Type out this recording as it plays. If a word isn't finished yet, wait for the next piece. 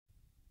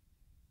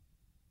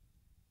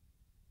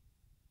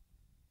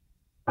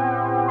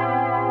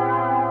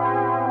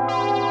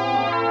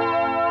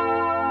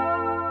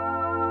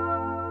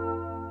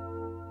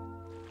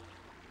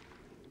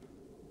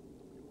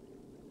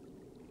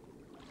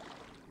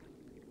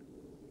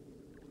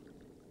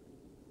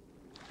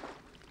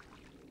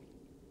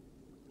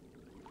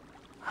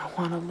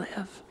want to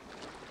live.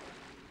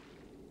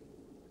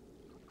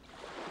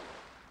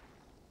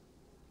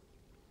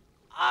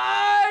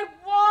 I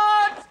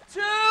want to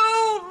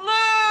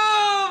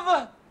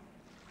live!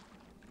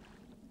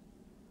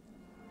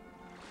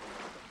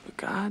 But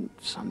God,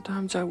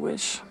 sometimes I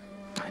wish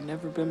I'd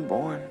never been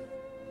born.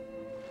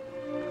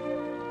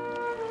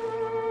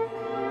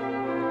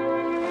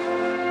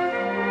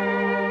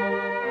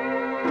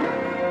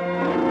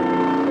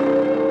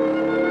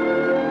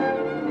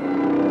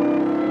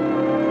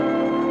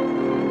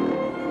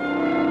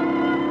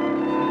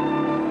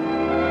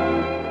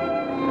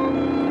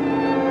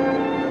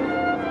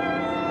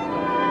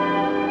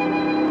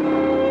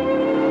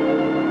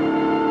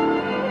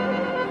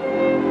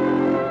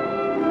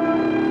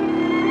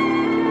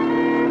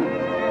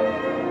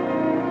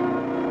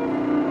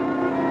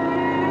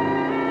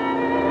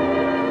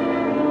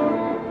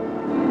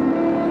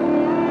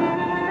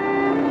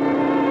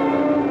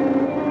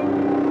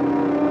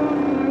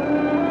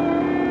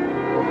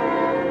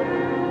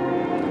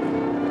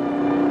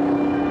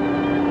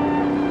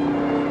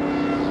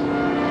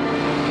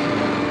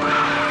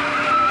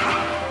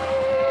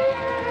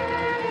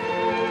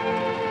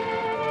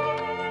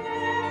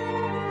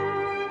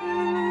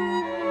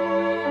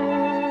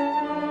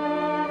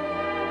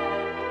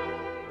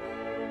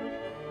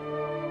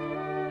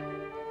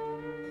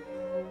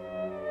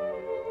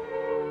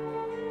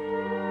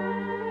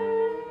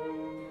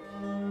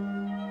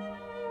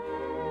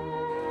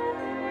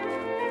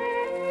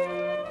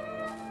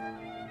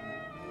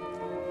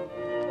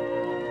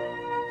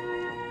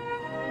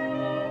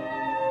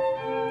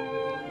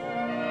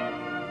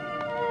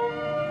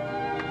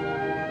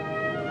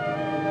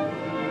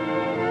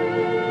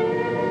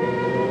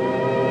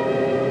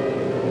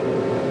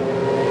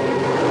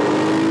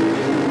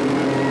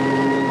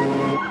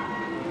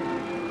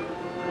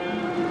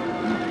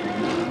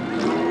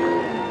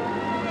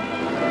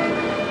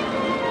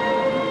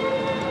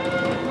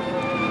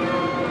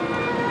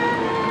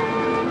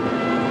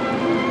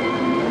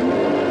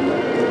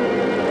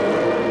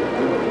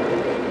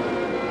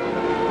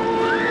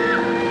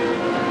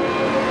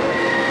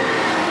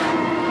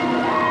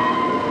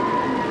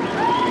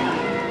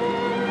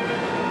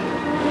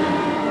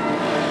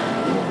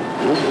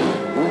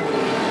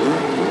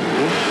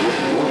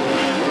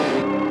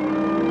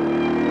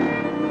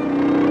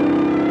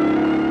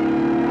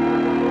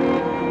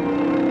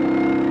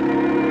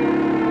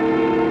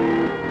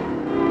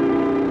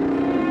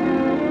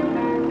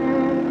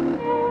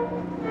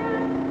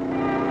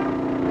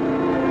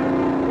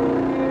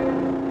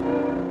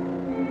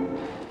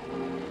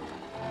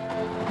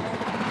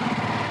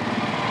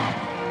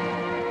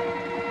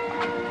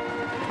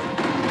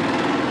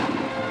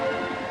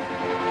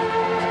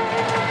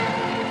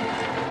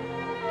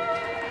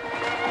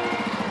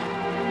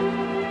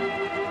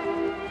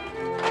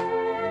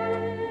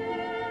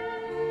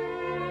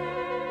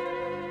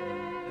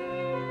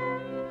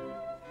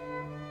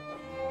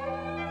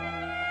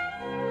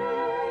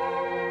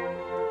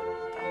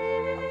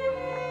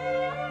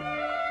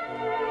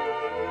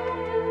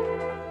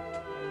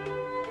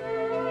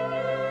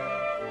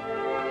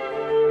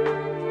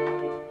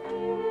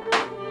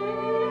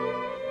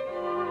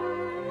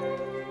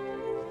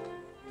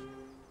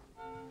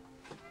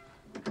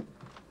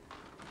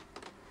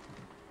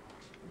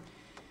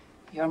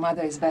 Your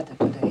mother is better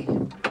today.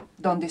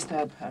 Don't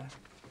disturb her.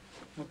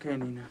 Okay,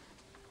 Nina.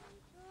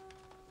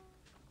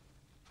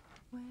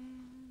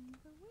 When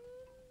the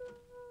wind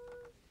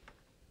blows,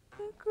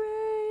 the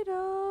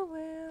cradle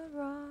will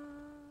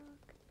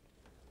rock.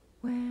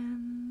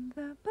 When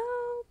the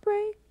bow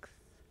breaks,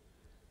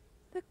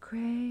 the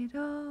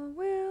cradle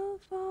will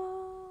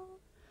fall,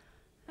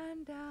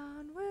 and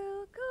down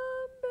will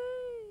come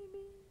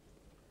baby,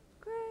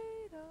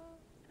 cradle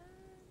and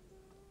all.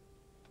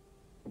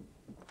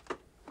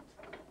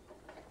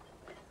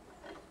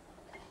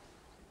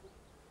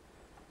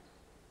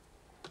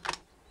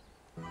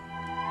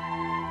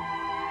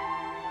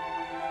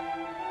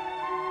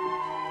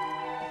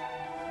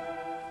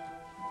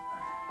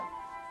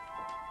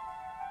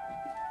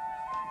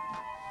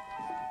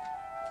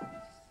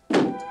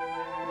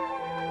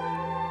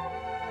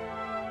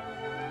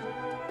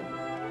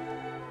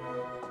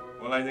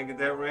 Well, I think at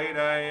that rate,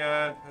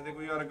 I think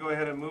we ought to go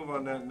ahead and move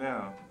on that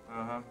now.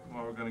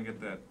 Well, we're going to get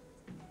that.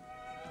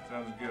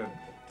 Sounds good.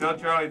 Tell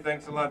Charlie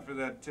thanks a lot for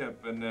that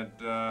tip, and that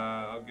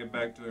I'll get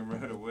back to him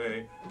right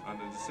away on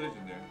the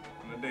decision there,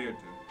 in a day or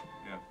two.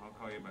 Yeah, I'll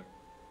call you back.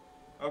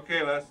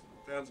 Okay, Les.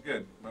 Sounds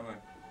good. Bye-bye.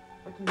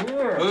 Looky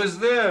here. Who's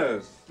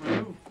this? My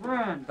new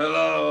friend.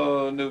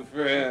 Hello, new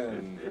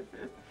friend.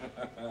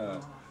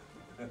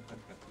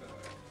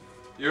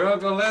 Your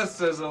Uncle Les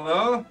says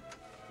hello.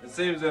 It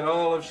seems that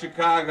all of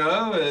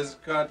Chicago has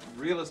caught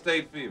real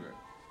estate fever.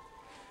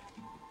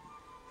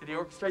 Did he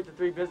orchestrate the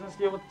 3 business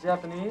deal with the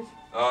Japanese?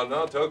 Oh,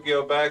 no,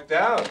 Tokyo backed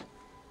out.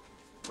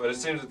 But it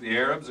seems that the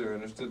Arabs are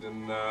interested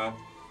in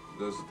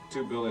those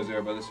 2 buildings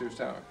there by the Sears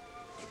Tower.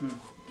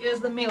 Here's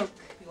the milk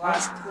you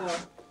asked for.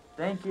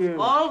 Thank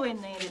you. All we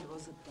needed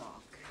was a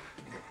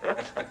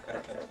dog.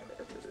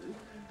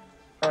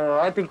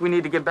 I think we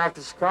need to get back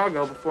to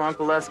Chicago before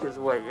Uncle Les gives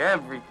away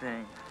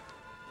everything.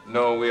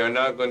 No, we are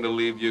not going to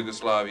leave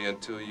Yugoslavia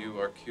until you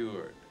are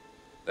cured.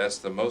 That's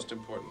the most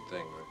important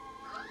thing, Rick.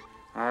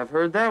 I've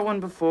heard that one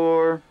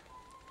before.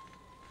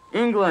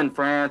 England,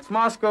 France,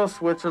 Moscow,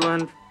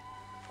 Switzerland.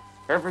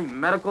 Every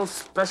medical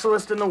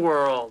specialist in the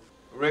world.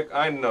 Rick,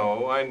 I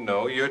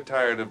know. You're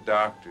tired of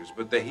doctors,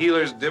 but the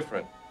healer's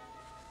different.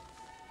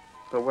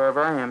 But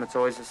wherever I am, it's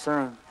always the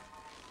same.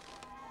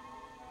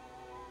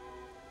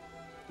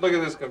 Look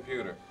at this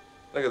computer.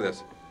 Look at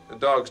this. The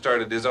dog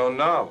started his own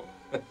novel.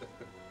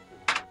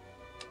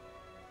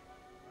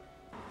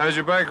 How's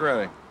your bike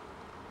riding?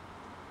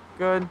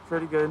 Good,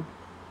 pretty good.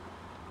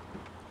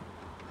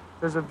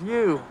 There's a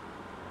view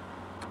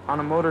on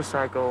a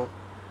motorcycle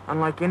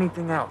unlike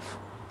anything else.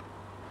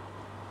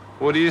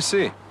 What do you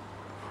see?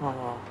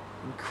 Oh,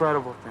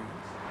 incredible things.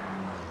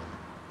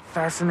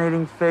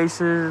 Fascinating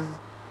faces,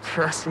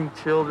 dressing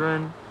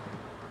children.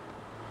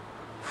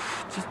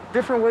 Just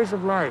different ways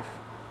of life.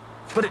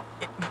 But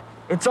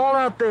it's all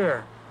out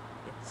there.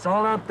 It's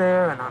all out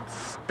there, and I'm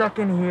stuck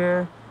in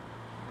here.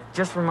 It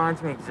just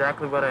reminds me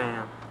exactly what I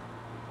am.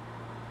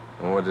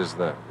 And what is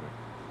that?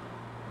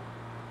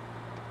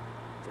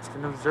 Just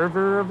an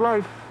observer of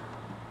life.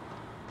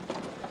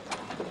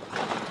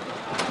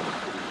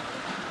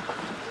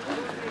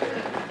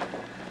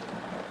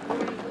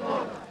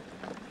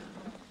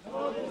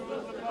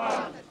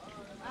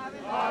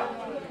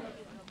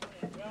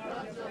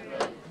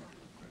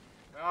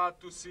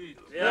 Beatus sit.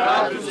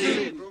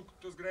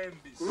 Fructus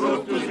grandis.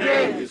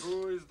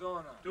 Tuis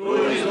dona.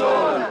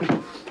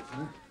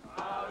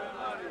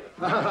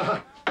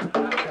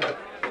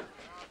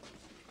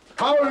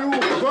 How are you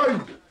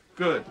going?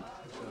 Good.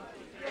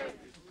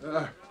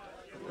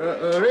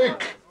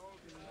 Rick.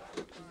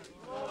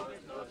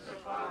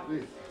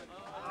 Please.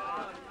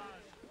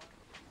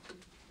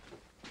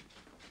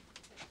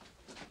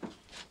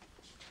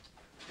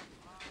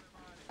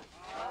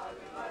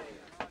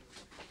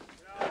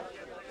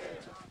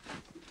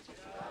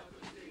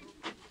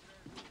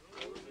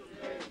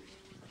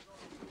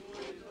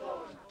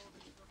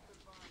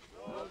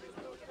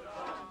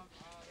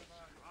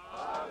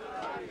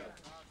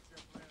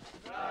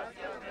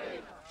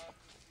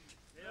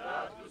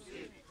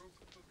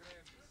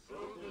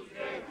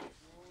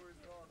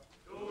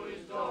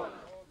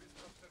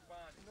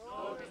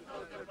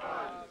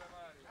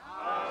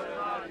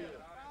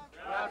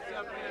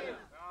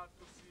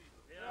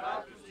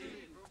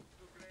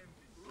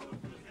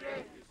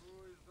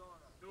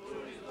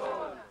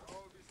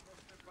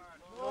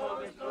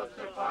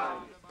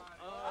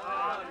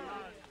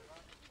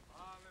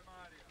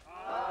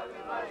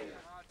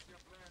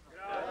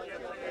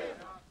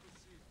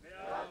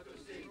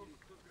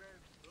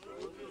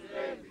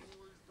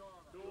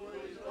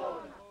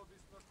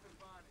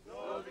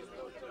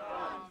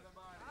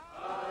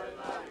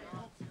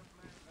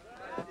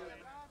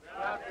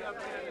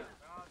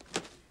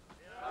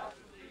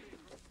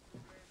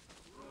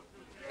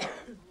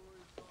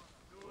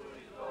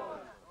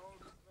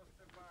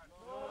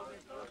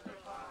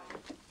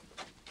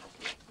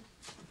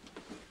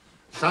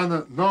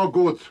 Son, no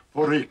good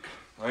for Rick.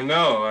 I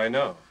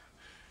know.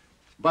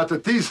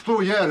 But these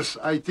 2 years,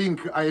 I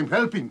think I am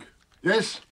helping. Yes?